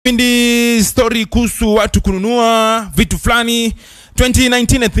Kipindi story kuhusu watu kununua vitu fulani.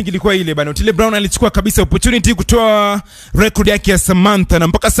 2019 I think ilikuwa ile bana. Otile Brown alichukua kabisa opportunity kutoa record yake ya Samantha, na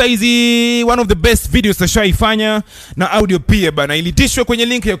mpaka saizi one of the best videos ashaifanya, na audio pia bana. Ilitishwa kwenye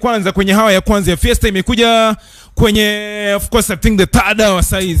link ya kwanza, kwenye hawa ya kwanza ya Fiesta, imekuja kwenye of course I think the third wa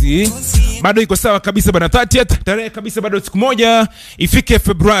saizi. Bado iko sawa kabisa bana. 30th tarehe kabisa, bado siku moja ifike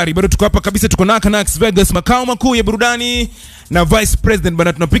February. Bado tuko hapa kabisa, tuko Nax Vegas, makao makuu ya burudani na Vice President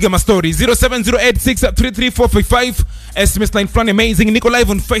bana. Tunapiga ma story 0708633455 SMS line plan amazing. Niko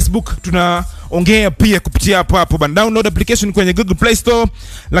live on Facebook, tunaongea pia kupitia hapo bana. Download application kwenye Google Play Store.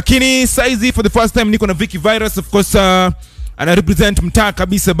 Lakini saizi for the first time niko na Vicky Virus, of course ana represent mtaa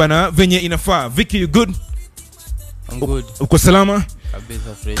kabisa bana venye inafaa. Vicky, you good? I'm good. Uko salama? Kabisa.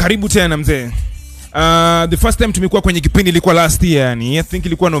 Karibu tena mzee. The first time tumekuwa kwenye kipindi ilikuwa last year, yani I think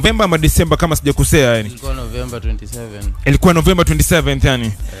ilikuwa November ama December kama sijakosea, yani ilikuwa November 27. Ilikuwa November 27th yani.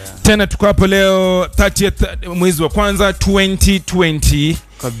 Yeah. Tena tuko hapo leo 30th mwezi wa kwanza 2020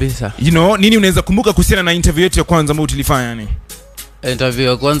 kabisa. You know, nini unaweza kumbuka kuhusiana na interview yetu ya kwanza ambayo tulifanya yani? Interview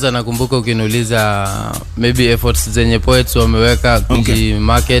ya kwanza nakumbuka ukiniuliza maybe efforts zenye poets wameweka kwenye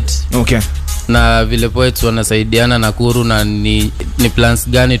market. Okay. Na vile poets wanasaidiana Nakuru, na ni plans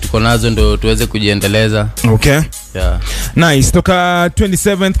gani tuko nazo ndo tuweze kujiendeleza. Okay. Yeah. Nice. Toka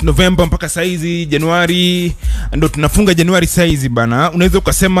 27th November mpaka saizi Januari, ndo tunafunga Januari saizi bana. Unaweza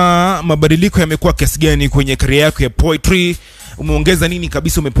ukasema mabadiliko yamekuwa kiasi gani kwenye career yako ya poetry? Umeongeza nini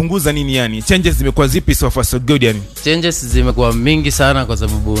kabisa, umepunguza nini yani? Changes zimekuwa zipi so far so good yani? Changes zimekuwa mingi sana kwa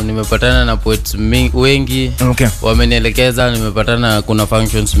sababu nimepatana na poets wengi. Okay. Wamenielekeza, nimepatana kuna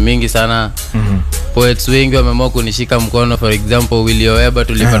functions mingi sana. Poets wengi wameamua kunishika mkono. For example, Willy Oeba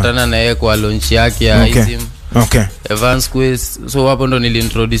tulipatana na yeye kwa launch yake ya XTREEM. Okay. Evans Quiz. So hapo ndo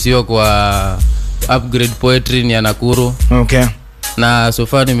niliintroduciwa kwa upgrade poetry ya Nakuru. Okay. Na so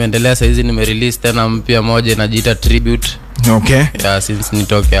far nimeendelea, saizi nimerelease tena mpya moja inajiita Tribute. Okay. Yeah, since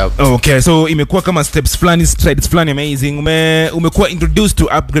nitoke hapo. Okay, so imekuwa kama steps plan, strides plan amazing. Umekuwa introduced to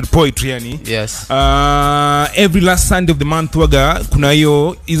upgrade poetry yani. Yes. Every last Sunday of the month waga kuna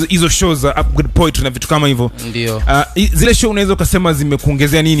hizo shows za upgrade poetry na vitu kama hivyo. Ndio. Zile show unaweza kusema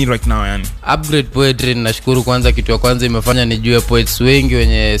zimekuongezea nini right now yani? Upgrade poetry nashukuru, kwanza kitu ya kwanza imefanya nijue poets wengi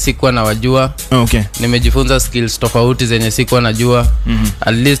wenye sikuwa na wajua. Okay. Nimejifunza skills tofauti zenye sikuwa najua.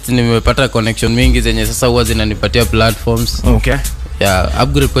 At least nimepata connection mingi zenye sasa huwa zinanipatia platforms. Okay. Yeah,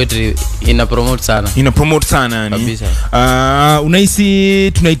 upgrade poetry ina promote sana yani. Kabisa.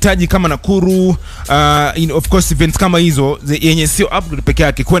 Unahisi tunahitaji kama Nakuru of course events kama hizo yenye sio upgrade pekee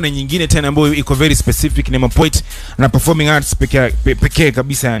yake, kwa na nyingine tena ambayo iko very specific na poet na performing arts pekee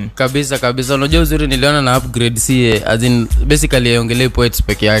kabisa yani? Kabisa. Unajua uzuri niliona na upgrade si as in basically iongelee poets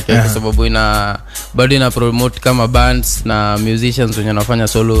pekee yake, kwa sababu bado ina promote kama bands na musicians wenye wanafanya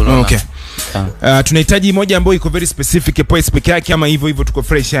solo, unaona. Okay. Tunahitaji moja ambayo iko very specific poets pekee yake ama hivyo tuko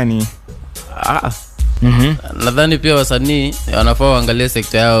fresh yani? Nadhani pia wasanii wanafaa waangalie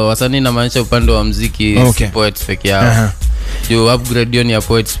sekta yao. Wasanii na maanisha upande wa muziki, si poets pekee yao. You upgrade yon ya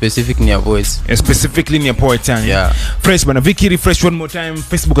poet, specific ni ya poets. Specifically ni ya poet yani. Yeah. Fresh bana. Vicky, refresh one more time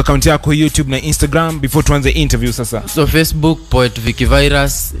Facebook account yako, YouTube na Instagram before tuanze interview sasa. So Facebook Poet Vicky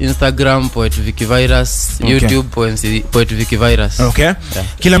Virus, Instagram Poet Vicky Virus, YouTube Poet Vicky Virus. Okay. Yeah.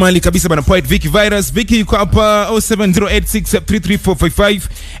 Kila mahali kabisa bana, Poet Vicky Virus. Vicky yuko hapa 0708633455.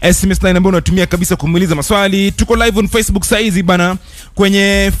 SMS line ambayo unatumia kabisa kumuuliza maswali. Tuko live on Facebook saizi bana,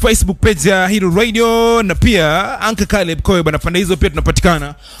 kwenye Facebook page ya Hero Radio, na pia Uncle Caleb Koyo bana, pande hizo pia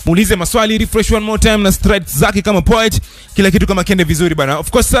tunapatikana. Muulize maswali, refresh one more time na strides zake kama poet, kila kitu kama kiende vizuri bana. Of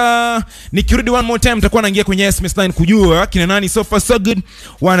course nikirudi one more time nitakuwa naingia kwenye SMS line kujua kina nani so far so good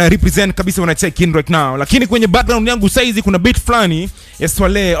wana represent kabisa, wana check in right now. Lakini kwenye background yangu saizi kuna beat flani ya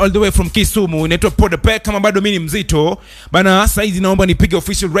Swale all the way from Kisumu inaitwa Podepek. Kama bado mimi ni mzito bana, saizi naomba nipige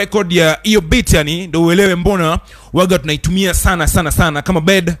official record ya hiyo beat yani, ndio uelewe mbona waga tunaitumia sana kama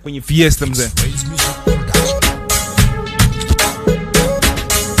bed kwenye Fiesta mzee.